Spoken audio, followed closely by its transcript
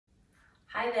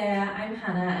Hi there, I'm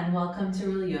Hannah and welcome to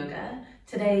Real Yoga.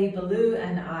 Today, Baloo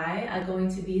and I are going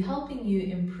to be helping you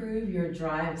improve your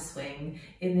drive swing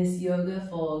in this Yoga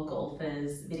for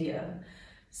Golfers video.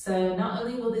 So not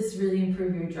only will this really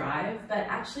improve your drive, but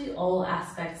actually all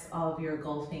aspects of your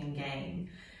golfing game.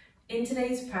 In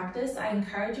today's practice, I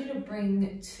encourage you to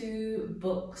bring two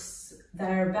books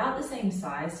that are about the same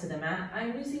size to the mat.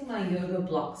 I'm using my yoga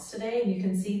blocks today, and you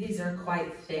can see these are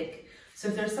quite thick. So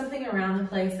if there's something around the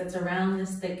place that's around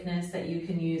this thickness that you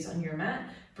can use on your mat,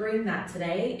 bring that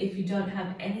today. If you don't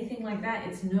have anything like that,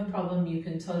 it's no problem. You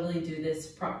can totally do this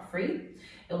prop free.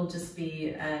 It will just be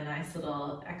a nice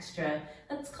little extra,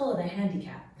 let's call it a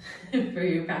handicap for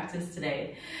your practice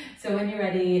today. So when you're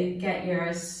ready, get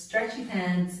your stretchy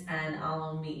pants and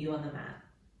I'll meet you on the mat.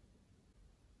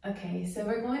 Okay, so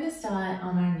we're going to start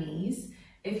on our knees.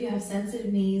 If you have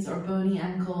sensitive knees or bony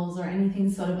ankles or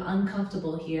anything sort of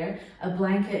uncomfortable here, a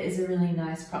blanket is a really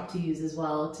nice prop to use as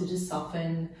well to just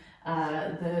soften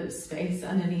the space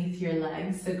underneath your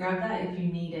legs. So grab that if you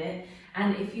need it.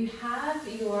 And if you have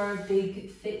your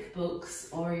big thick books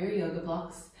or your yoga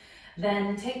blocks,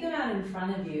 then take them out in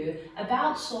front of you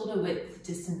about shoulder width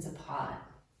distance apart.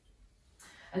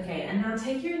 Okay, and now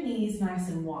take your knees nice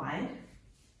and wide.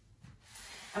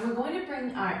 And we're going to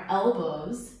bring our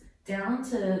elbows down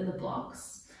to the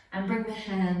blocks and bring the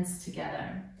hands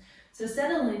together. So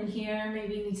settle in here,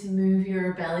 maybe you need to move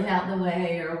your belly out the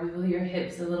way or wiggle your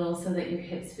hips a little so that your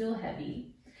hips feel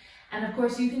heavy. And of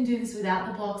course you can do this without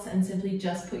the blocks and simply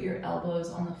just put your elbows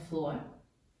on the floor.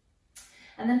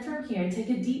 And then from here,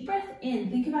 take a deep breath in.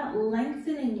 Think about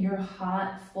lengthening your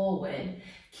heart forward.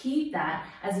 Keep that.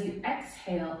 As you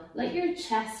exhale, let your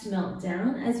chest melt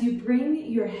down as you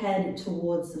bring your head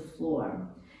towards the floor.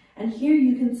 And here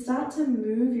you can start to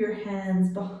move your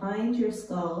hands behind your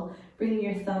skull, bringing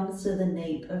your thumbs to the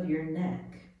nape of your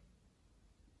neck.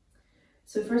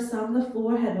 So for some, the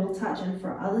forehead will touch, and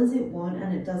for others it won't,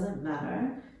 and it doesn't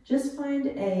matter. Just find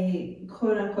a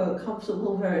quote-unquote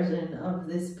comfortable version of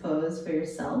this pose for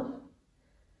yourself.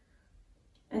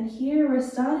 And here we're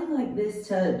starting like this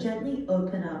to gently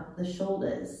open up the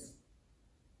shoulders.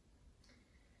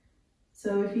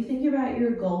 So if you think about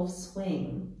your golf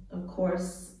swing, of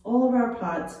course, all of our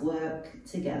parts work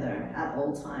together at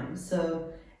all times.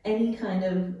 So any kind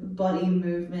of body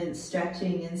movement,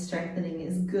 stretching and strengthening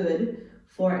is good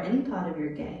for any part of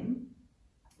your game.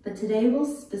 But today we'll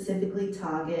specifically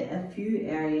target a few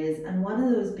areas, and one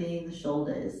of those being the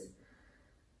shoulders.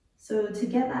 So to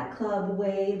get that club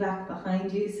way back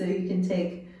behind you so you can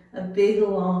take a big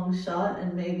long shot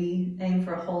and maybe aim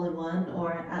for a hole-in-one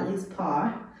or at least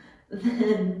par,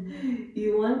 then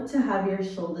you want to have your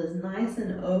shoulders nice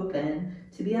and open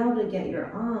to be able to get your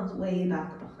arms way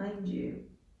back behind you.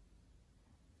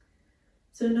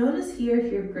 So notice here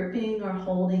if you're gripping or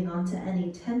holding onto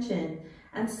any tension,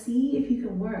 and see if you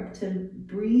can work to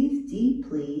breathe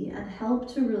deeply and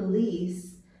help to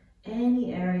release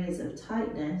any areas of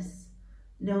tightness,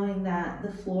 knowing that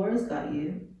the floor has got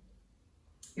you,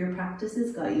 your practice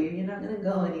has got you, you're not going to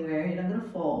go anywhere, you're not going to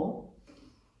fall.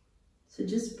 So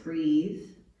just breathe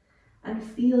and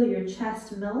feel your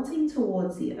chest melting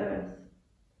towards the earth.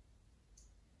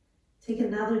 Take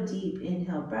another deep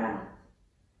inhale breath.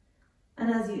 And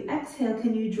as you exhale,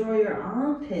 can you draw your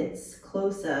armpits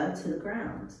closer to the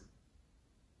ground?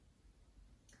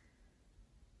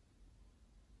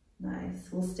 Nice.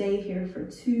 We'll stay here for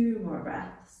 2 more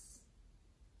breaths.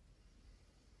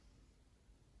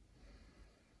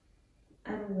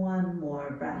 And 1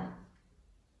 more breath.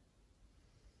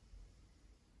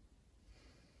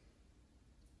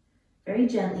 Very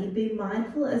gently, be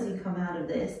mindful as you come out of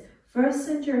this. First,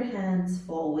 send your hands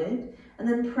forward and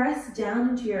then press down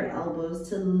into your elbows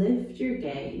to lift your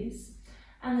gaze,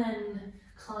 and then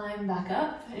climb back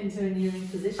up into a kneeling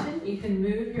position. You can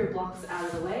move your blocks out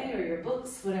of the way or your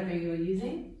books, whatever you're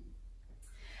using.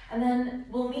 And then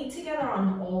we'll meet together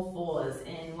on all fours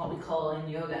in what we call in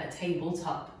yoga a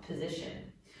tabletop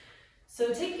position.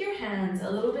 So take your hands a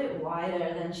little bit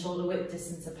wider than shoulder width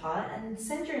distance apart and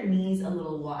send your knees a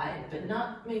little wide, but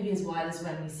not maybe as wide as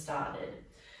when we started.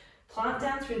 Plant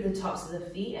down through the tops of the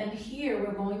feet, and here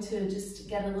we're going to just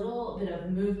get a little bit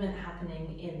of movement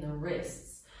happening in the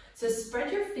wrists. So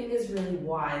spread your fingers really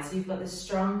wide so you've got this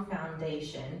strong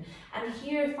foundation. And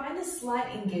here, find a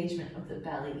slight engagement of the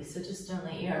belly. So just don't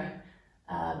let your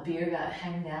beer gut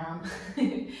hang down.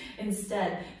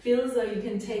 Instead, feel as though you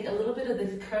can take a little bit of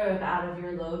the curve out of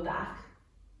your low back.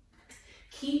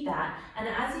 Keep that, and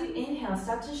as you inhale,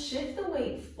 start to shift the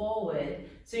weight forward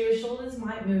so your shoulders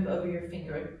might move over your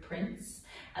fingerprints.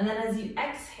 And then as you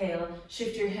exhale,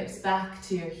 shift your hips back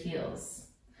to your heels.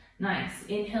 Nice.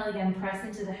 Inhale again, press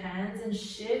into the hands and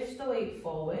shift the weight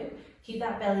forward. Keep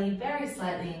that belly very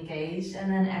slightly engaged,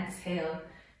 and then exhale,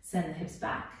 send the hips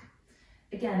back.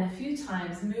 Again, a few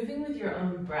times, moving with your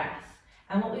own breath.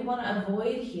 And what we want to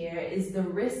avoid here is the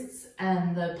wrists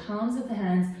and the palms of the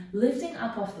hands lifting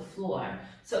up off the floor.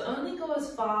 So only go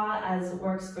as far as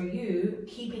works for you,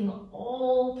 keeping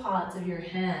all parts of your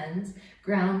hands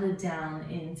grounded down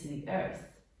into the earth.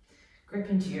 Grip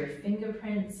into your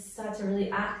fingerprints, start to really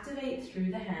activate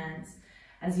through the hands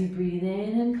as you breathe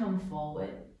in and come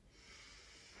forward.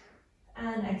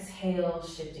 And exhale,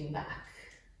 shifting back.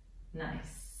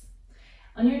 Nice.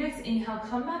 On your next inhale,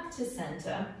 come back to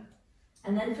center.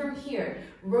 And then from here,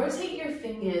 rotate your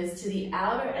fingers to the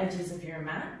outer edges of your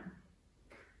mat.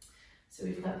 So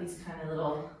we've got these kind of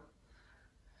little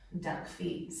duck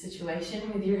feet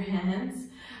situation with your hands.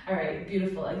 All right,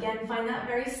 beautiful. Again, find that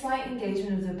very slight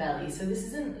engagement of the belly. So this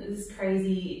isn't this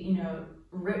crazy,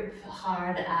 rip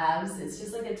hard abs. It's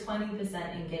just like a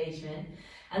 20% engagement.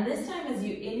 And this time as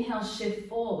you inhale, shift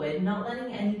forward, not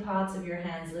letting any parts of your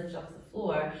hands lift off the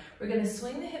floor, we're going to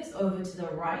swing the hips over to the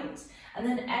right, and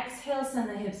then exhale, send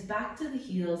the hips back to the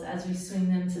heels as we swing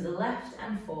them to the left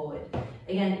and forward.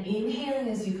 Again, inhaling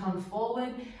as you come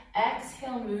forward,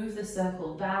 exhale, move the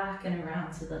circle back and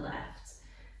around to the left.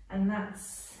 And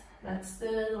that's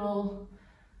the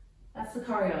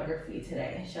choreography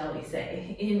today, shall we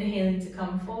say. Inhaling to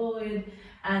come forward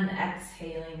and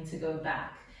exhaling to go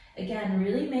back. Again,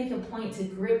 really make a point to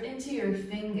grip into your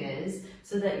fingers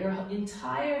so that your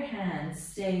entire hand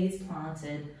stays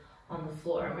planted on the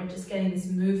floor. And we're just getting this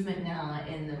movement now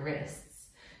in the wrists.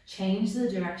 Change the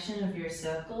direction of your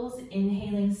circles,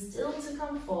 inhaling still to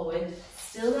come forward,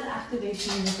 still that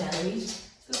activation in the belly.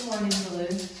 Good morning,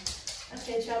 Baloo.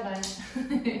 Okay, ciao, bye.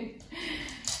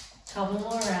 Couple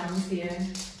more rounds here.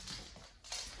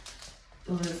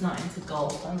 Baloo's not into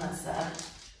golf unless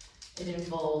it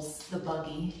involves the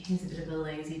buggy. He's a bit of a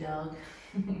lazy dog.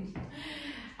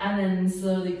 And then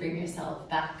slowly bring yourself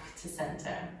back to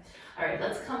center. All right,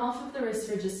 let's come off of the wrist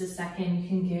for just a second. You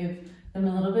can give them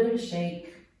a little bit of a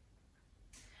shake.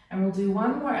 And we'll do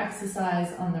one more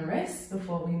exercise on the wrist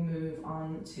before we move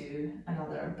on to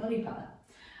another body part.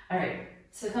 All right,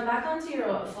 so come back onto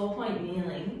your full point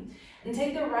kneeling and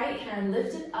take the right hand,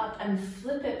 lift it up and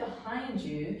flip it behind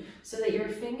you so that your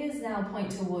fingers now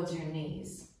point towards your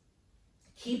knees.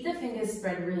 Keep the fingers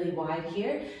spread really wide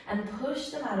here and push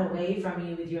them out away from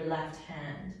you with your left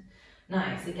hand.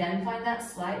 Nice. Again, find that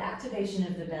slight activation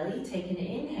of the belly. Take an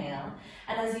inhale.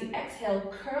 And as you exhale,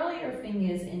 curl your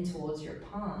fingers in towards your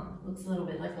palm. Looks a little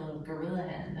bit like a little gorilla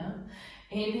hand, no?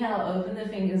 Inhale, open the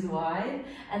fingers wide.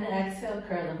 And then exhale,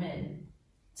 curl them in.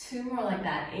 Two more like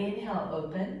that. Inhale,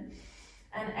 open.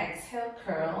 And exhale,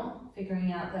 curl,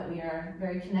 figuring out that we are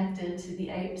very connected to the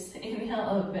apes.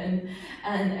 Inhale, open,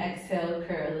 and exhale,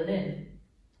 curl it in.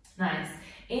 Nice.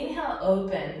 Inhale,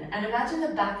 open, and imagine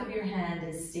the back of your hand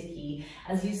is sticky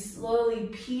as you slowly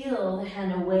peel the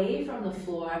hand away from the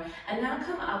floor and now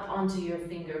come up onto your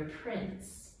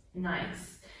fingerprints.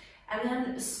 Nice. And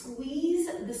then squeeze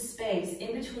the space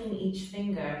in between each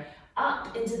finger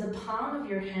up into the palm of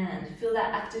your hand. Feel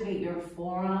that activate your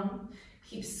forearm.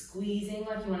 Keep squeezing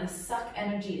like you want to suck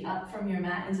energy up from your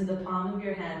mat into the palm of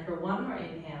your hand for one more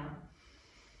inhale.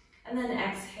 And then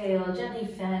exhale, gently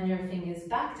fan your fingers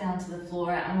back down to the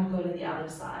floor and we'll go to the other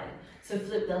side. So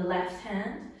flip the left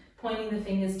hand, pointing the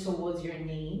fingers towards your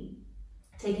knee.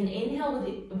 Take an inhale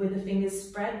with the fingers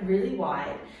spread really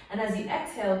wide. And as you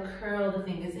exhale, curl the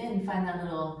fingers in, find that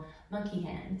little monkey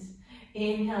hand.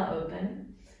 Inhale,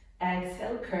 open.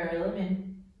 Exhale, curl them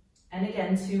in. And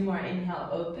again, two more. Inhale,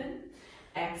 open.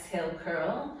 Exhale,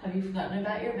 curl. Have you forgotten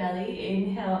about your belly?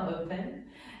 Inhale, open.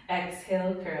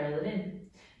 Exhale, curl it in.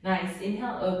 Nice.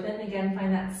 Inhale, open. Again,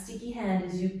 find that sticky hand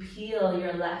as you peel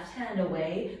your left hand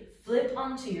away. Flip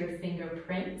onto your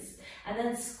fingerprints and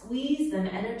then squeeze them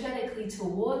energetically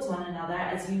towards one another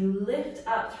as you lift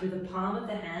up through the palm of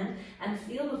the hand and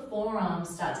feel the forearms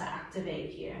start to activate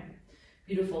here.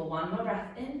 Beautiful. One more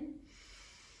breath in.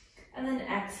 And then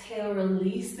exhale,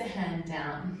 release the hand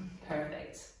down.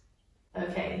 Perfect.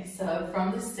 Okay, so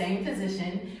from the same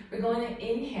position, we're going to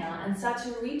inhale and start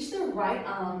to reach the right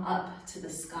arm up to the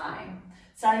sky.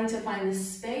 Starting to find the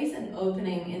space and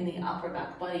opening in the upper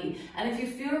back body. And if you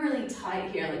feel really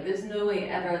tight here, like there's no way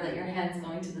ever that your hand's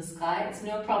going to the sky, it's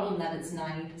no problem that it's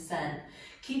 90%.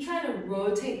 Keep trying to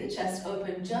rotate the chest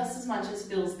open just as much as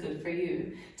feels good for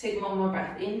you. Take one more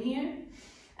breath in here.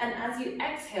 And as you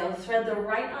exhale, thread the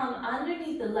right arm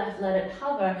underneath the left, let it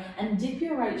hover, and dip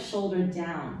your right shoulder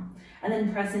down. And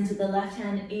then press into the left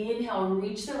hand, inhale,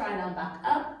 reach the right arm back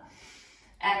up.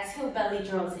 Exhale, belly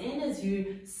draws in as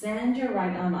you send your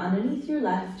right arm underneath your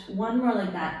left. One more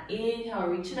like that. Inhale,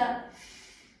 reach it up.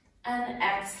 And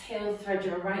exhale, thread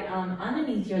your right arm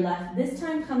underneath your left. This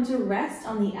time come to rest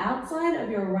on the outside of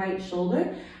your right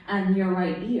shoulder and your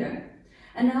right ear.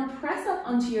 And now press up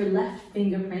onto your left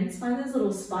fingerprints. Find those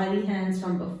little spidey hands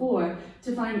from before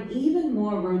to find even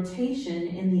more rotation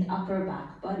in the upper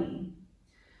back body.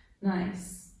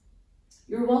 Nice.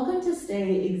 You're welcome to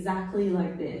stay exactly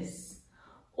like this.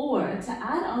 Or to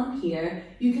add on here,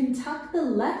 you can tuck the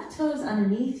left toes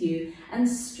underneath you and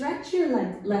stretch your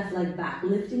left leg back,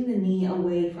 lifting the knee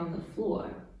away from the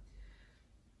floor.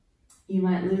 You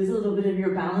might lose a little bit of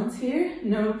your balance here,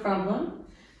 no problem.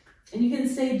 And you can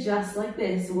stay just like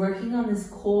this, working on this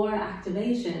core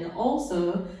activation,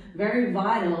 also very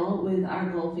vital with our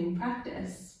golfing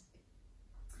practice.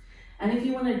 And if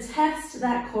you want to test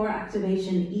that core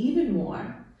activation even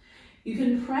more, you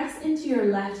can press into your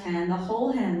left hand, the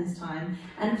whole hand this time,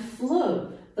 and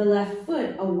float the left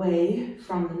foot away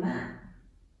from the mat.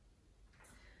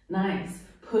 Nice.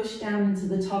 Push down into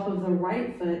the top of the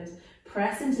right foot,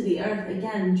 press into the earth.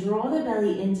 Again, draw the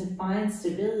belly in to find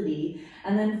stability.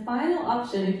 And then final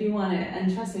option, if you want it,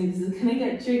 and trust me, this is gonna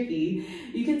get tricky,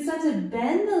 you can start to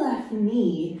bend the left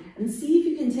knee and see if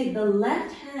you can take the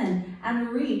left hand and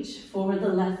reach for the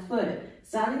left foot,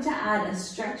 starting to add a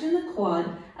stretch in the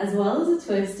quad, as well as a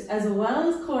twist, as well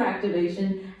as core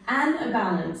activation and a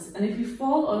balance. And if you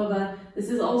fall over, this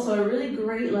is also a really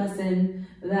great lesson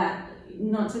that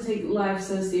not to take life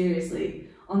so seriously.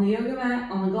 On the yoga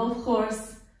mat, on the golf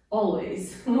course,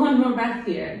 always. One more breath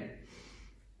here.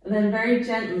 And then very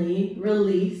gently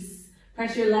release.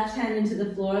 Press your left hand into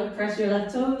the floor, press your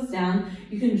left toes down.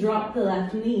 You can drop the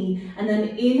left knee and then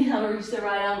inhale, reach the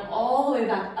right arm all the way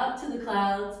back up to the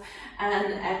clouds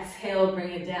and exhale,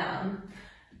 bring it down.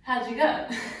 How'd you go?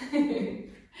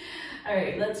 All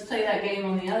right, let's play that game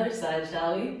on the other side,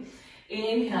 shall we?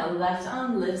 Inhale, left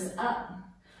arm lifts up.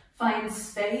 Find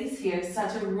space here,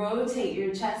 start to rotate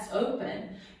your chest open.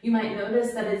 You might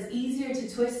notice that it's easier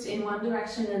to twist in one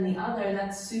direction than the other.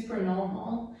 That's super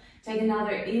normal. Take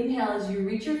another inhale as you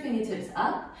reach your fingertips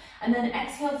up, and then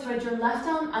exhale, thread your left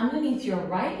arm underneath your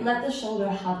right, let the shoulder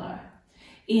hover.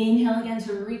 Inhale again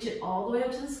to reach it all the way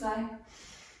up to the sky.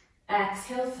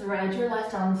 Exhale, thread your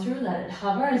left arm through, let it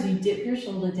hover as you dip your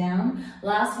shoulder down.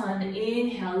 Last one,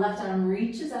 inhale, left arm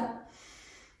reaches up.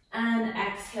 And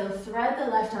exhale, thread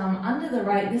the left arm under the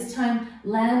right. This time,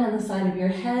 land on the side of your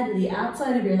head, the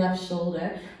outside of your left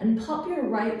shoulder, and pop your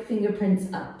right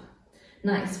fingerprints up.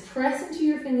 Nice. Press into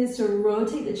your fingers to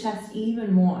rotate the chest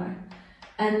even more.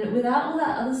 And without all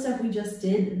that other stuff we just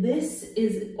did, this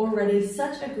is already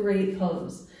such a great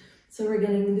pose. So we're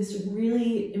getting this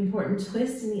really important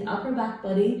twist in the upper back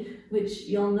body, which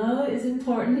you'll know is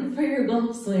important for your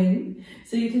golf swing.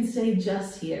 So you can stay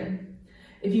just here.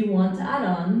 If you want to add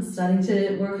on, starting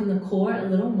to work on the core a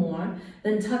little more,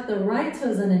 then tuck the right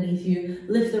toes underneath you,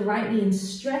 lift the right knee and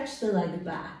stretch the leg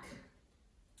back.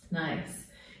 Nice.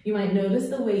 You might notice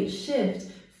the weight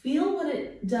shift. Feel what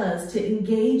it does to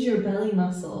engage your belly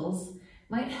muscles. It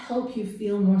might help you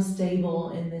feel more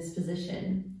stable in this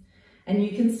position. And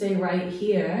you can stay right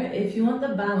here. If you want the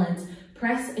balance,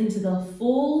 press into the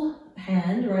full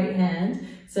hand, right hand.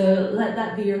 So let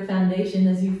that be your foundation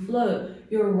as you float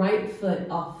your right foot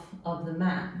off of the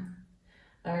mat.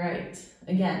 All right,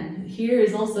 again, here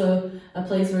is also a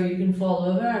place where you can fall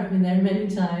over. I've been there many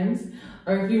times.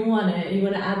 Or if you want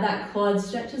to add that quad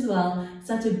stretch as well.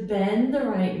 Start to bend the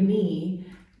right knee.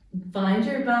 Find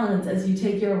your balance as you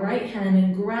take your right hand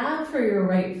and grab for your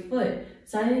right foot.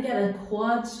 Starting to get a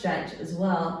quad stretch as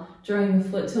well, drawing the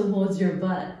foot towards your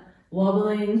butt.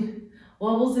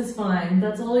 Wobbles is fine.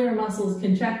 That's all your muscles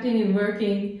contracting and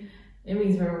working. It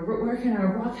means we're working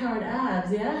our rock hard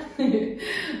abs, yeah?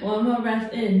 One more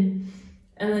breath in.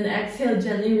 And then exhale,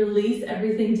 gently release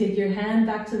everything. Take your hand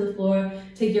back to the floor.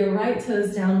 Take your right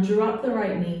toes down, drop the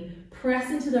right knee. Press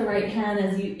into the right hand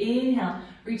as you inhale.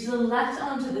 Reach the left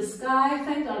arm to the sky.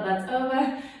 Thank God that's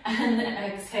over. And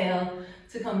exhale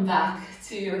to come back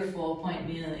to your 4-point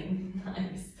kneeling.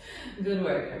 Nice. Good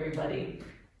work, everybody.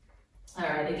 All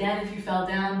right, again, if you fell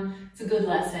down, it's a good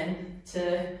lesson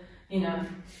to,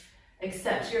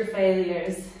 accept your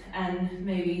failures and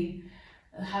maybe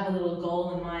have a little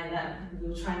goal in mind that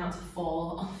we'll try not to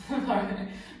fall off of our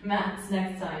mats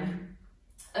next time.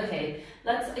 Okay,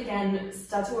 let's again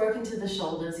start to work into the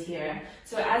shoulders here.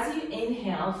 So as you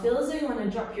inhale, feel as though you want to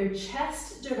drop your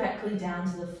chest directly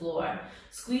down to the floor.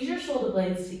 Squeeze your shoulder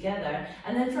blades together,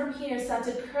 and then from here, start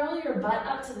to curl your butt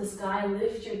up to the sky,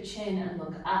 lift your chin and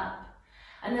look up.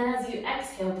 And then as you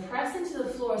exhale, press into the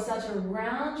floor, start to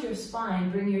round your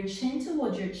spine, bring your chin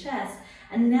towards your chest,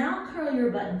 and now curl your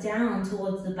butt down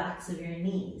towards the backs of your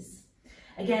knees.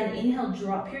 Again, inhale,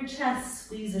 drop your chest,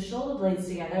 squeeze the shoulder blades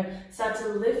together, start to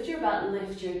lift your butt,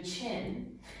 lift your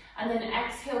chin. And then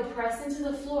exhale, press into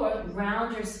the floor,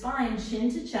 round your spine,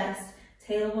 chin to chest,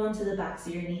 tailbone to the backs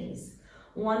of your knees.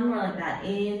 One more like that.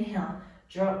 Inhale,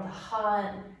 drop the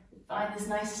heart, find this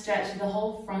nice stretch of the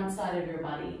whole front side of your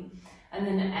body. And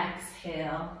then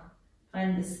exhale,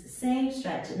 find this same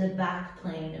stretch in the back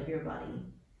plane of your body.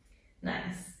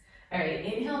 Nice. All right,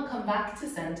 inhale, come back to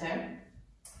center.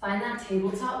 Find that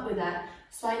tabletop with that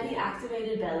slightly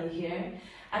activated belly here.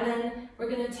 And then we're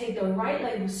going to take the right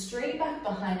leg straight back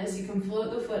behind us. You can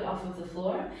float the foot off of the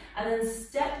floor. And then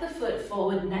step the foot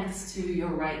forward next to your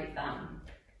right thumb.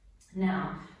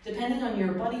 Now, depending on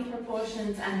your body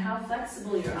proportions and how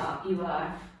flexible you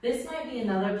are, this might be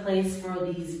another place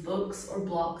for these books or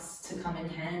blocks to come in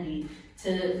handy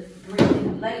to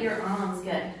let your arms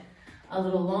get a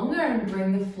little longer and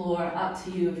bring the floor up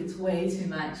to you if it's way too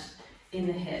much in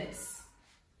the hips.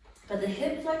 But the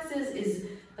hip flexors is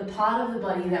the part of the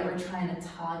body that we're trying to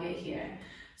target here.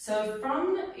 So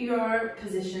from your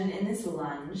position in this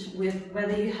lunge, with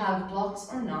whether you have blocks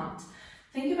or not,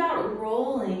 think about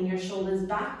rolling your shoulders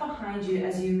back behind you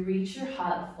as you reach your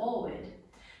heart forward.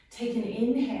 Take an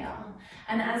inhale,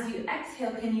 and as you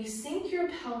exhale, can you sink your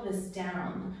pelvis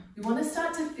down? We want to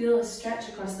start to feel a stretch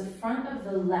across the front of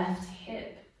the left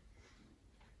hip.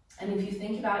 And if you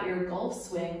think about your golf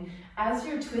swing, as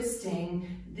you're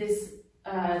twisting, this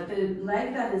the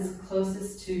leg that is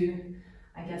closest to,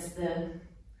 I guess, the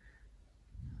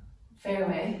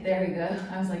fairway, there we go.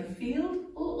 I was like, field?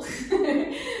 Ooh.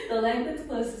 The leg that's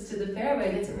closest to the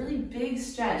fairway gets a really big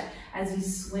stretch as you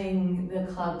swing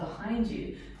the club behind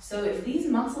you. So if these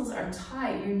muscles are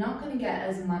tight, you're not going to get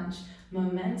as much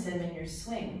momentum in your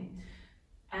swing.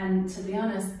 And to be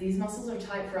honest, these muscles are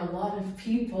tight for a lot of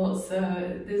people, so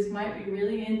this might be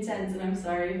really intense, and I'm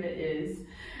sorry if it is.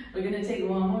 We're going to take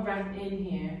one more breath in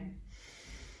here,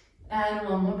 and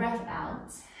one more breath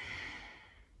out.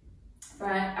 For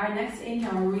our next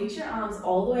inhale, reach your arms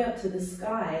all the way up to the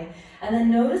sky, and then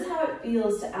notice how it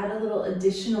feels to add a little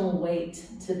additional weight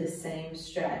to the same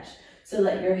stretch. So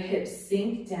let your hips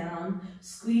sink down,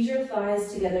 squeeze your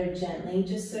thighs together gently,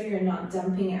 just so you're not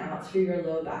dumping out through your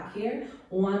low back here.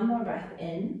 One more breath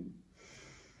in.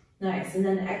 Nice, and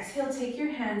then exhale, take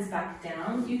your hands back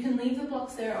down. You can leave the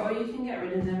blocks there or you can get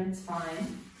rid of them, it's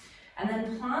fine. And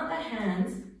then plant the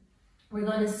hands. We're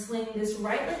going to swing this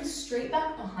right leg straight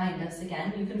back behind us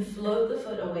again. You can float the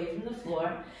foot away from the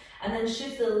floor, and then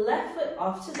shift the left foot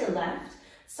off to the left.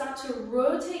 Start to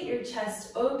rotate your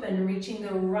chest open, reaching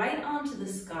the right arm to the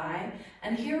sky.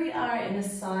 And here we are in a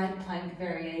side plank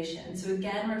variation. So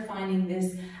again, we're finding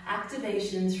this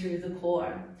activation through the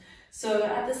core. So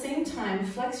at the same time,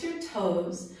 flex your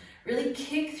toes, really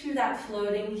kick through that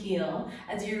floating heel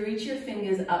as you reach your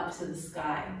fingers up to the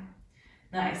sky.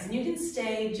 Nice, and you can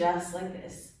stay just like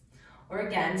this. Or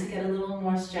again, to get a little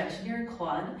more stretch in your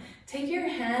quad, take your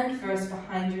hand first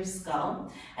behind your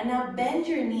skull, and now bend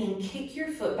your knee and kick your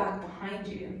foot back behind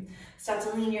you. Start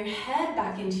to lean your head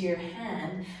back into your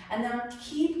hand, and now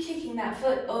keep kicking that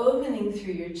foot, opening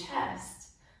through your chest.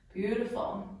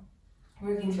 Beautiful.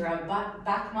 Working through our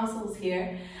back muscles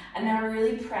here, and now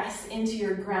really press into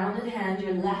your grounded hand,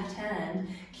 your left hand.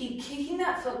 Keep kicking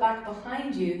that foot back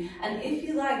behind you, and if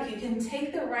you like, you can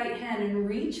take the right hand and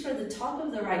reach for the top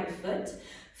of the right foot.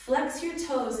 Flex your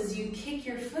toes as you kick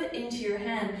your foot into your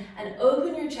hand and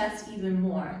open your chest even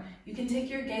more. You can take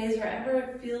your gaze wherever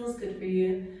it feels good for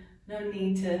you. No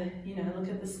need to, look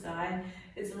at the sky.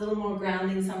 It's a little more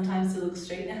grounding sometimes to look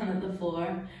straight down at the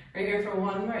floor. We're here for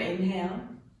one more inhale.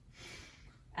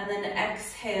 And then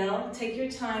exhale, take your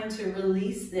time to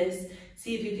release this.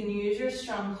 See if you can use your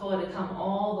strong core to come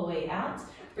all the way out.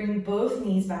 Bring both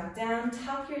knees back down,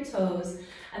 tuck your toes,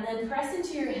 and then press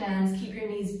into your hands. Keep your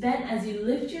knees bent as you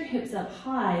lift your hips up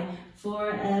high for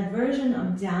a version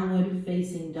of downward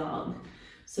facing dog.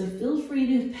 So feel free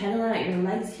to pedal out your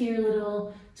legs here a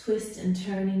little, twist and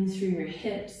turning through your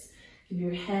hips. Give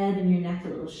your head and your neck a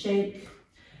little shake.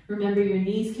 Remember, your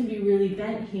knees can be really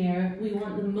bent here. We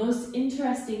want the most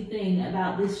interesting thing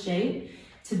about this shape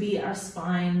to be our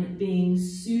spine being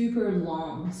super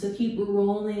long. So keep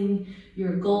rolling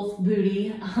your golf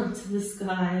booty up to the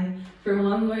sky for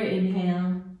one more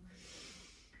inhale.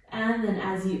 And then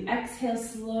as you exhale,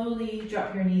 slowly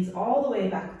drop your knees all the way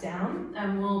back down,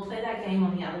 and we'll play that game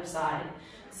on the other side.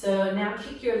 So now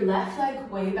kick your left leg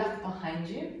way back behind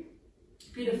you.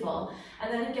 Beautiful.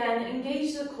 And then again,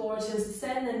 engage the core to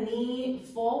send the knee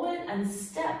forward and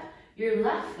step your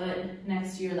left foot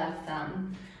next to your left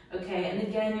thumb. Okay, and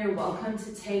again, you're welcome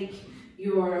to take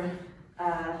your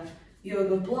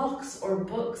yoga blocks or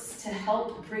books to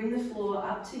help bring the floor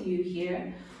up to you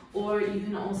here, or you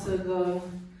can also go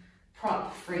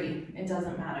prop free. It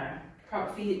doesn't matter.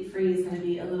 Prop free is going to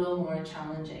be a little more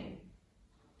challenging.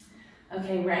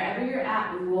 Okay, wherever you're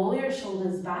at, roll your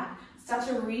shoulders back. Start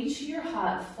to reach your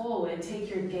heart forward.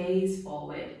 Take your gaze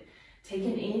forward. Take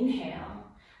an inhale.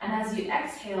 And as you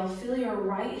exhale, feel your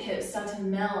right hip start to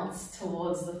melt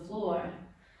towards the floor.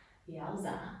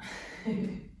 Yowza.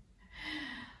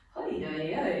 Hoi,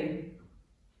 hoi, hoi.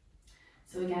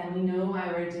 So again, we know why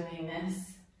we're doing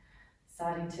this.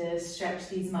 Starting to stretch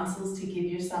these muscles to give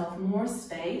yourself more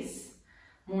space,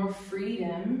 more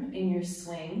freedom in your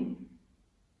swing.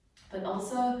 But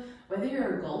also, whether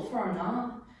you're a golfer or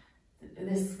not,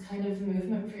 this kind of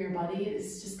movement for your body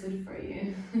is just good for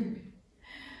you.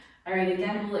 All right,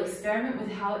 again, we'll experiment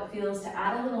with how it feels to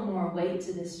add a little more weight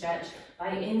to this stretch by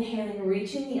inhaling,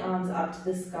 reaching the arms up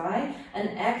to the sky, and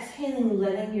exhaling,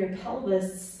 letting your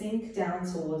pelvis sink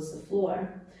down towards the floor.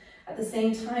 At the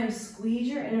same time, squeeze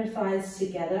your inner thighs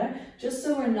together, just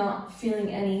so we're not feeling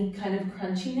any kind of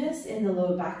crunchiness in the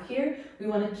lower back here. We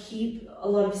want to keep a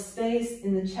lot of space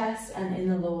in the chest and in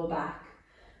the lower back.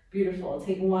 Beautiful.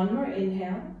 Take one more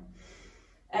inhale.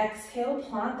 Exhale,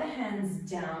 plant the hands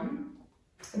down.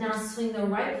 Now swing the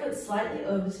right foot slightly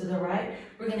over to the right.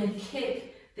 We're going to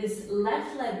kick this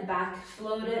left leg back,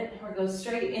 float it, or go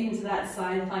straight into that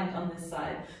side plank on this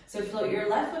side. So float your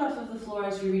left foot off of the floor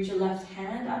as you reach your left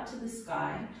hand up to the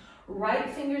sky.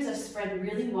 Right fingers are spread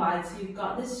really wide, so you've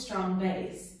got this strong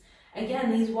base.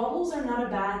 Again, these wobbles are not a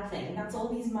bad thing. That's all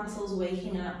these muscles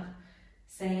waking up,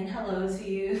 saying hello to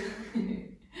you.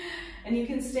 And you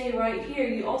can stay right here.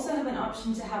 You also have an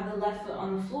option to have the left foot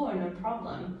on the floor, no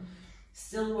problem.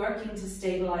 Still working to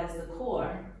stabilize the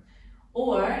core.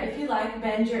 Or, if you like,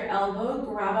 bend your elbow,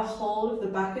 grab a hold of the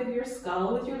back of your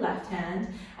skull with your left hand,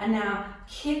 and now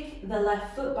kick the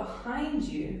left foot behind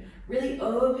you, really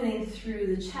opening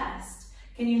through the chest.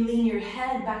 Can you lean your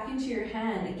head back into your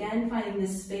hand, again finding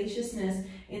this spaciousness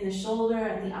in the shoulder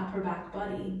and the upper back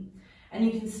body. And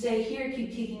you can stay here,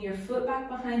 keep kicking your foot back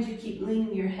behind you, keep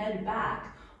leaning your head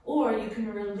back, or you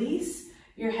can release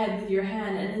your head with your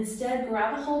hand and instead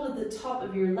grab a hold of the top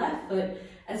of your left foot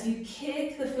as you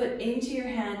kick the foot into your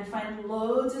hand. Find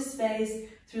loads of space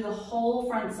through the whole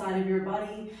front side of your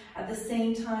body, at the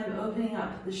same time opening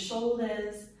up the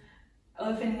shoulders,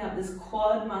 opening up this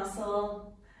quad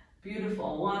muscle.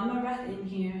 Beautiful. One more breath in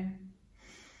here.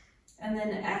 And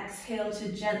then exhale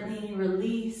to gently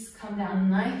release, come down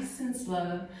nice and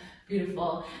slow.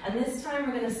 Beautiful. And this time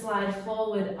we're going to slide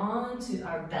forward onto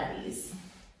our bellies.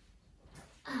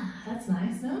 Ah, that's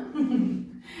nice, no?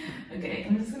 Okay,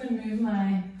 I'm just going to move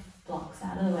my blocks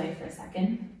out of the way for a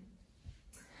second.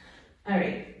 All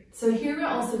right, so here we're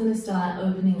also going to start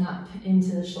opening up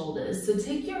into the shoulders. So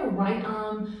take your right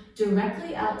arm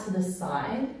directly out to the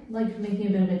side, like making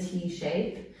a bit of a T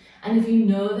shape. And if you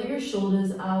know that your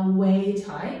shoulders are way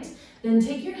tight, then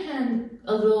take your hand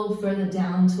a little further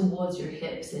down towards your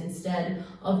hips instead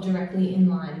of directly in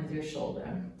line with your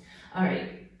shoulder. All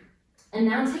right. And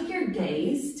now take your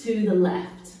gaze to the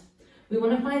left. We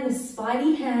want to find the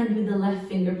spidey hand with the left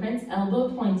fingerprints, elbow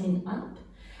pointing up.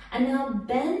 And now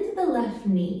bend the left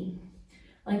knee,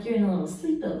 like you're in a little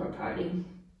sleepover party.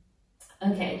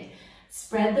 Okay,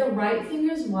 spread the right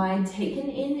fingers wide, take an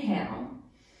inhale.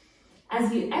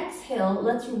 As you exhale,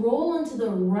 let's roll onto the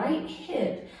right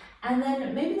hip, and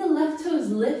then maybe the left toes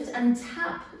lift and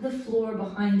tap the floor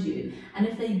behind you. And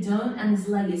if they don't, and this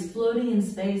leg is floating in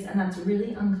space and that's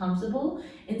really uncomfortable,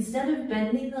 instead of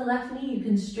bending the left knee, you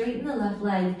can straighten the left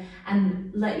leg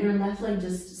and let your left leg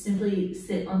just simply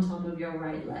sit on top of your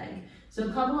right leg. So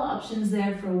a couple of options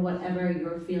there for whatever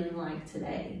you're feeling like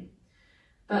today.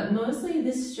 But mostly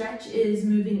this stretch is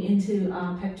moving into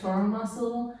our pectoral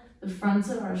muscle, the front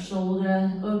of our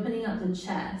shoulder, opening up the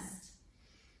chest.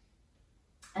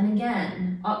 And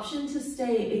again, option to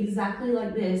stay exactly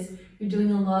like this. You're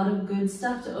doing a lot of good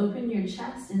stuff to open your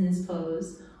chest in this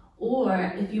pose.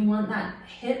 Or if you want that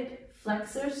hip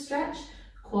flexor stretch,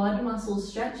 quad muscle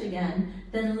stretch again,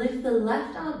 then lift the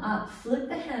left arm up, flip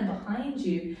the hand behind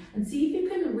you, and see if you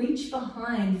can reach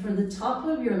behind for the top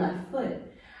of your left foot.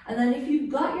 And then if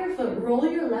you've got your foot, roll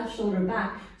your left shoulder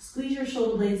back, squeeze your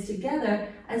shoulder blades together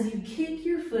as you kick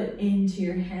your foot into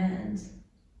your hand.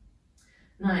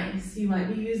 Nice. You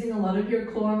might be using a lot of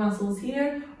your core muscles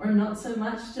here, or not so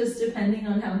much, just depending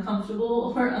on how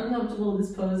comfortable or uncomfortable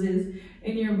this pose is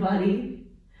in your body.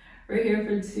 We're here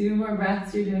for 2 more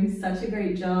breaths. You're doing such a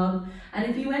great job. And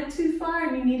if you went too far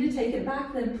and you need to take it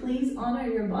back, then please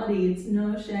honor your body. It's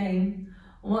no shame.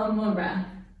 1 more breath.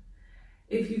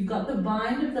 If you've got the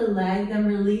bind of the leg, then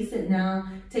release it now.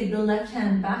 Take the left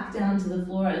hand back down to the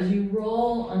floor as you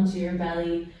roll onto your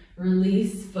belly.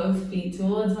 Release both feet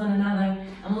towards one another,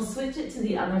 and we'll switch it to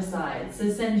the other side.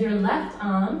 So send your left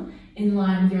arm in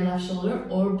line with your left shoulder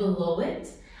or below it,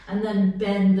 and then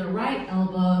bend the right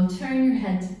elbow, turn your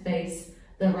head to face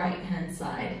the right hand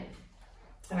side.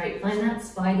 All right, find that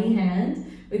spidey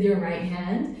hand with your right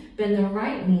hand, bend the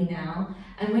right knee now,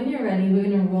 and when you're ready, we're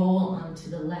gonna roll onto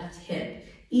the left hip,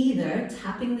 either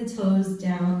tapping the toes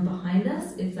down behind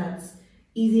us, if that's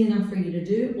easy enough for you to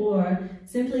do, or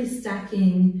simply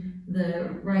stacking the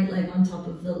right leg on top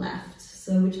of the left.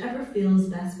 So whichever feels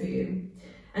best for you.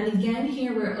 And again,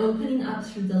 here we're opening up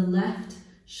through the left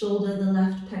shoulder, the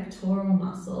left pectoral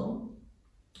muscle,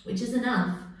 which is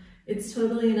enough. It's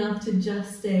totally enough to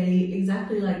just stay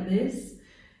exactly like this.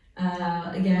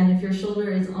 Again, if your shoulder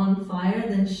is on fire,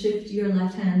 then shift your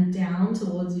left hand down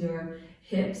towards your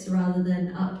hips rather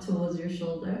than up towards your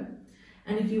shoulder.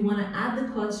 And if you want to add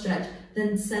the quad stretch,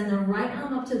 then send the right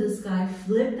arm up to the sky,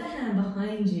 flip the hand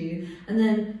behind you, and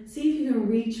then see if you can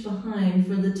reach behind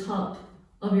for the top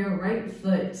of your right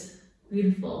foot.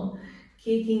 Beautiful.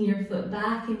 Kicking your foot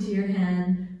back into your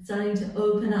hand, starting to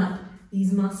open up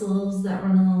these muscles that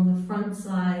run along the front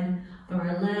side of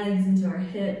our legs into our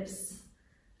hips.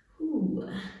 Ooh.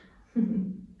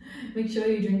 Make sure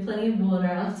you drink plenty of water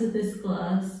after this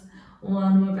class.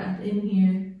 1 more breath in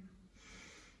here.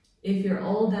 If you're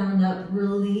all bound up,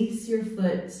 release your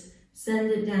foot,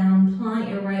 send it down, plant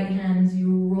your right hand as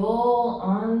you roll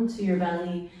onto your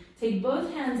belly. Take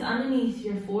both hands underneath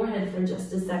your forehead for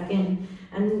just a second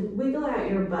and wiggle out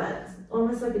your butt,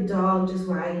 almost like a dog just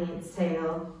wagging its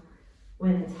tail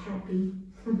when it's happy.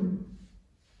 And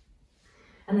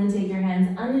then take your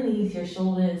hands underneath your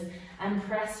shoulders and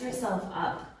press yourself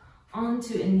up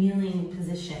onto a kneeling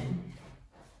position.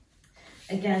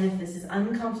 Again, if this is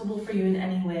uncomfortable for you in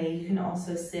any way, you can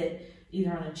also sit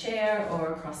either on a chair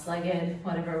or cross-legged,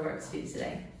 whatever works for you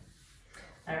today.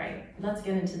 All right, let's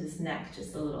get into this neck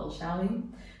just a little, shall we?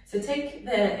 So take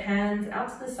the hands out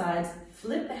to the sides,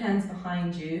 flip the hands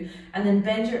behind you, and then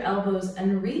bend your elbows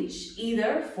and reach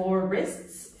either for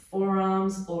wrists,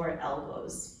 forearms, or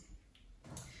elbows.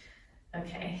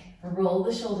 Okay, roll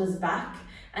the shoulders back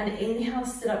and inhale,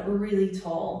 sit up really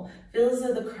tall. Feel as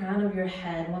though the crown of your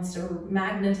head wants to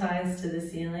magnetize to the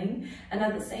ceiling, and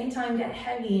at the same time get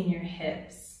heavy in your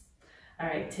hips. All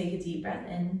right, take a deep breath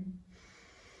in.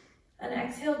 And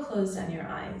exhale, close down your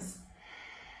eyes.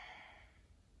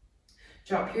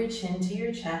 Drop your chin to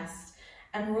your chest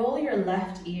and roll your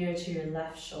left ear to your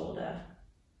left shoulder.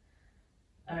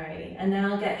 All right, and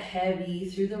now get heavy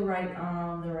through the right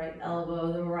arm, the right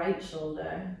elbow, the right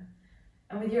shoulder.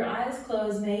 And with your eyes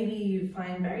closed, maybe you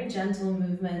find very gentle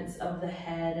movements of the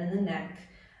head and the neck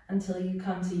until you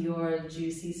come to your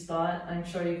juicy spot. I'm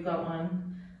sure you've got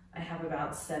one. I have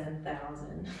about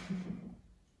 7,000.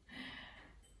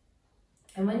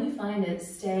 And when you find it,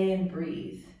 stay and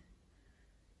breathe.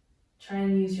 Try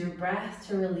and use your breath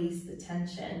to release the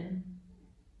tension.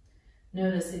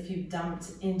 Notice if you've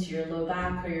dumped into your low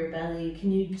back or your belly,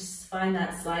 can you just find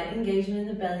that slight engagement in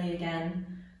the belly again?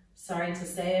 Sorry to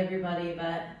say, everybody,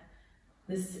 but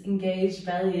this engaged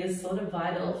belly is sort of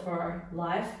vital for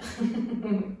life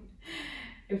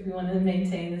if we want to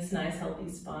maintain this nice,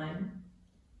 healthy spine.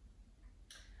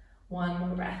 1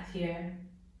 more breath here.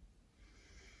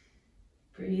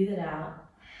 Breathe it out.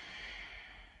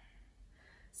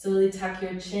 Slowly tuck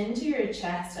your chin to your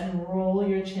chest and roll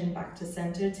your chin back to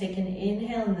center. Take an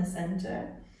inhale in the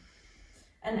center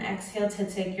and exhale to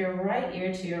take your right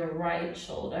ear to your right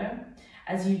shoulder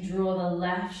as you draw the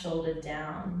left shoulder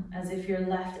down, as if your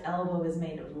left elbow is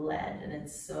made of lead and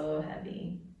it's so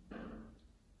heavy.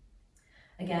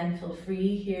 Again, feel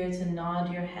free here to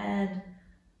nod your head,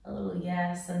 a little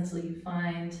yes, until you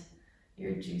find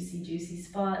your juicy, juicy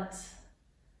spot.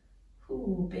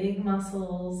 Ooh, big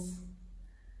muscles.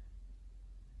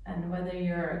 And whether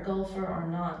you're a golfer or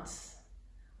not,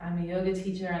 I'm a yoga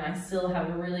teacher and I still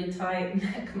have really tight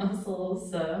neck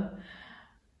muscles, so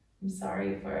I'm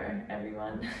sorry for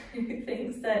everyone who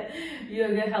thinks that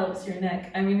yoga helps your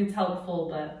neck. I mean, it's helpful,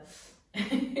 but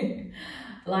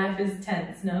life is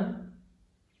tense, no?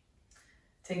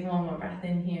 Take 1 more breath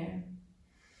in here.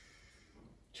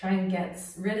 Try and get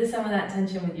rid of some of that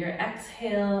tension with your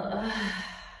exhale.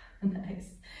 Nice.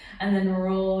 And then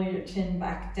roll your chin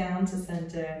back down to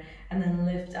center and then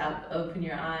lift up, open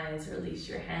your eyes, release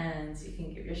your hands. You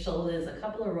can give your shoulders a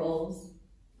couple of rolls.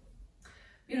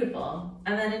 Beautiful.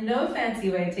 And then in no fancy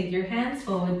way, take your hands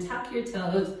forward, tap your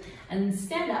toes, and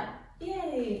stand up.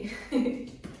 Yay!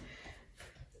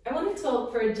 I want to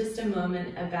talk for just a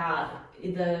moment about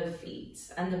the feet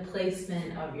and the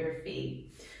placement of your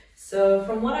feet. So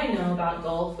from what I know about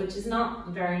golf, which is not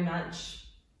very much,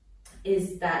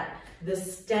 is that the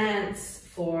stance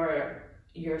for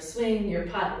your swing, your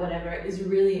putt, whatever, is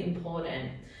really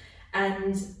important.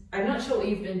 And I'm not sure what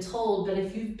you've been told, but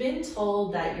if you've been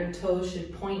told that your toes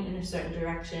should point in a certain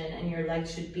direction and your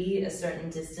legs should be a certain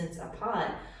distance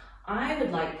apart, I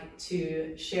would like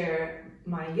to share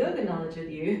my yoga knowledge with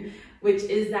you, which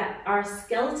is that our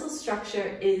skeletal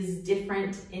structure is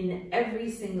different in every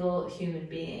single human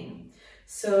being.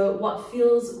 So what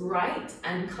feels right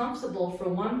and comfortable for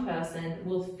one person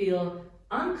will feel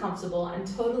uncomfortable and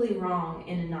totally wrong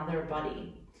in another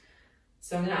body.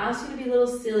 So I'm going to ask you to be a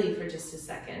little silly for just a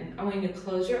second. I want you to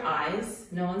close your eyes.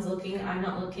 No one's looking, I'm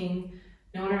not looking,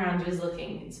 no one around you is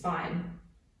looking, it's fine.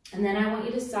 And then I want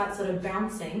you to start sort of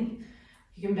bouncing.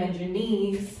 You can bend your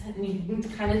knees and you can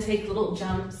kind of take little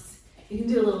jumps. You can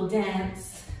do a little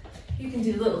dance. You can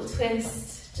do a little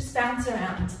twist. Just bounce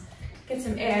around. Get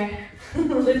some air.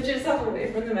 Lift yourself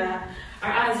away from the mat.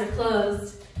 Our eyes are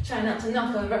closed. Try not to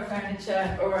knock over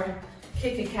furniture or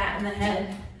kick a cat in the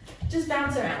head. Just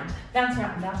bounce around. Bounce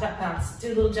around. Bounce, bounce, bounce. Do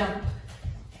a little jump.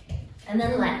 And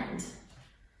then land.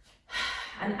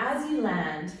 And as you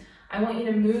land, I want you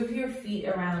to move your feet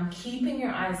around, keeping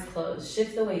your eyes closed.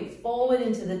 Shift the weight forward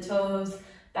into the toes,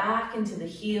 back into the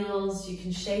heels. You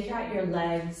can shake out your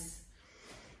legs.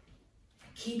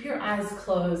 Keep your eyes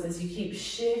closed as you keep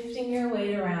shifting your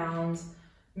weight around,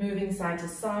 moving side to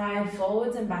side,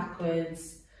 forwards and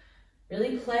backwards.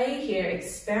 Really play here,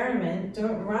 experiment,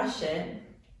 don't rush it.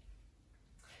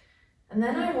 And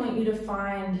then I want you to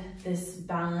find this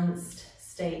balanced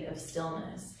state of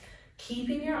stillness.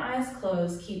 Keeping your eyes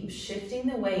closed, keep shifting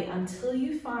the weight until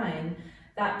you find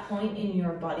that point in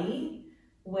your body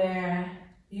where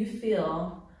you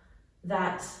feel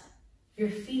that your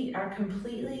feet are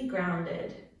completely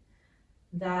grounded.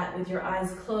 That with your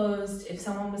eyes closed, if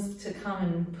someone was to come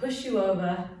and push you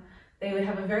over, they would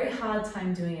have a very hard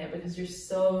time doing it because you're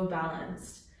so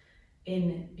balanced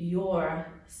in your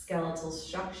skeletal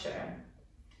structure.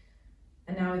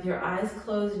 And now with your eyes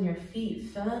closed and your feet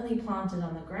firmly planted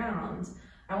on the ground,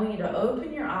 I want you to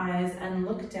open your eyes and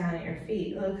look down at your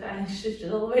feet. Look, I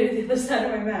shifted all the way to the other side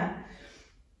of my mat.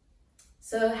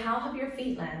 So how have your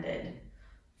feet landed?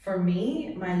 For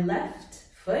me, my left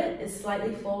foot is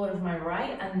slightly forward of my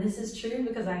right, and this is true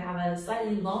because I have a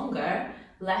slightly longer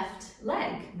left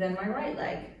leg than my right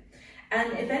leg.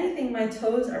 And if anything, my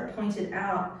toes are pointed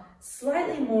out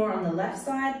slightly more on the left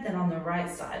side than on the right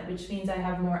side, which means I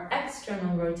have more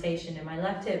external rotation in my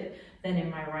left hip than in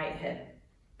my right hip.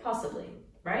 Possibly,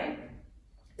 right?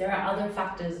 There are other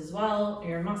factors as well,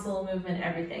 your muscle movement,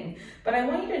 everything. But I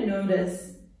want you to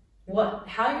notice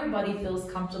how your body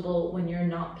feels comfortable when you're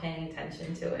not paying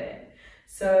attention to it.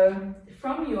 So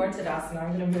from your Tadasana,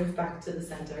 I'm going to move back to the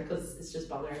center because it's just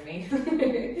bothering me.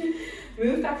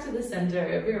 Move back to the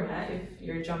center of your mat if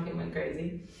your jumping went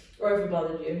crazy or if it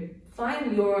bothered you.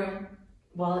 Find your,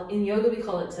 well, in yoga we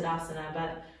call it Tadasana,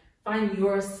 but find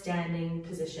your standing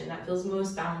position that feels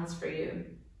most balanced for you.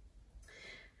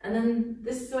 And then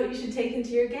this is what you should take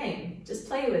into your game. Just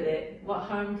play with it. What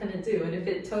harm can it do? And if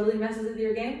it totally messes with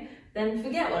your game, then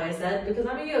forget what I said because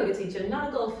I'm a yoga teacher, not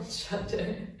a golf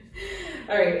instructor.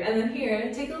 All right, and then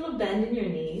here, take a little bend in your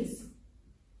knees.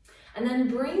 And then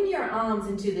bring your arms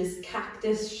into this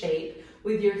cactus shape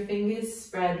with your fingers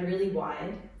spread really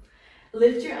wide.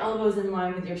 Lift your elbows in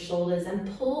line with your shoulders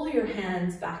and pull your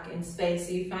hands back in space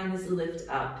so you find this lift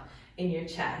up in your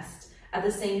chest. At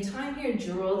the same time here,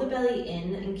 draw the belly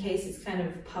in case it's kind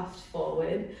of puffed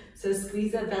forward. So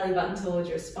squeeze that belly button towards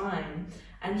your spine.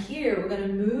 And here we're going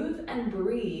to move and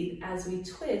breathe as we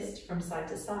twist from side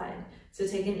to side. So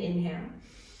take an inhale.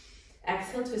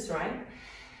 Exhale, twist right.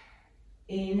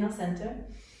 Inhale, center.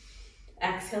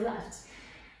 Exhale, left.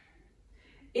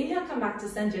 Inhale, come back to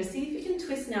center. See if you can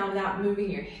twist now without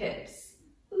moving your hips.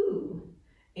 Ooh.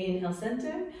 Inhale,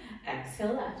 center.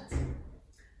 Exhale, left.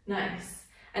 Nice.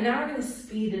 And now we're going to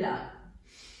speed it up.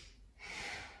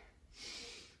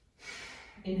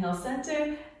 Inhale,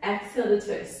 center. Exhale to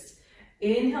twist.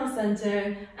 Inhale,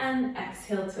 center, and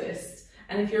exhale, twist.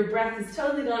 And if your breath is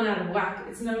totally gone out of whack,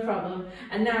 it's no problem.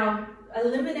 And now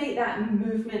eliminate that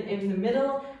movement in the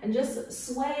middle and just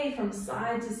sway from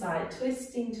side to side,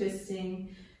 twisting,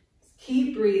 twisting.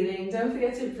 Keep breathing. Don't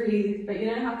forget to breathe, but you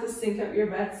don't have to sync up your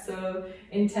breath so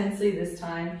intensely this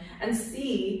time. And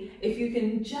see if you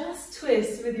can just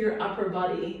twist with your upper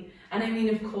body And I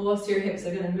mean, of course, your hips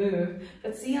are going to move,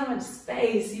 but see how much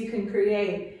space you can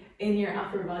create in your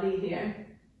upper body here.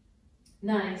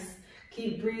 Nice.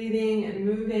 Keep breathing and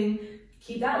moving.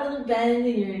 Keep that little bend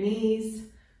in your knees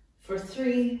for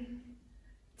 3,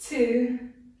 2,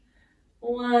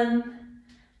 1.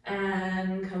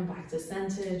 And come back to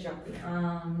center, drop the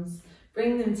arms,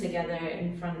 bring them together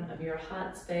in front of your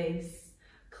heart space,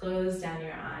 close down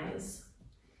your eyes.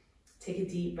 Take a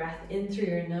deep breath in through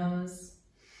your nose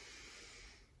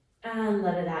and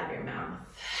let it out your mouth.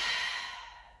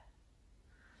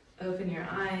 Open your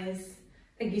eyes.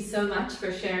 Thank you so much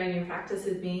for sharing your practice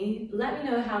with me. Let me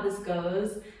know how this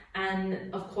goes.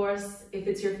 And of course, if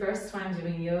it's your first time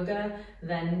doing yoga,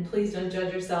 then please don't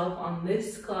judge yourself on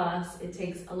this class. It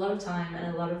takes a lot of time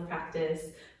and a lot of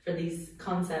practice for these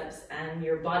concepts and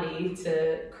your body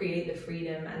to create the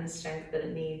freedom and strength that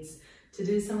it needs to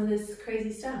do some of this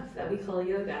crazy stuff that we call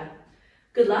yoga.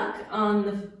 Good luck on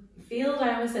the field.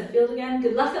 I almost said field again.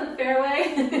 Good luck on the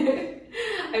fairway.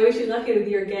 I wish you luck with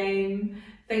your game.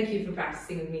 Thank you for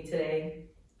practicing with me today.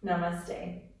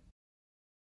 Namaste.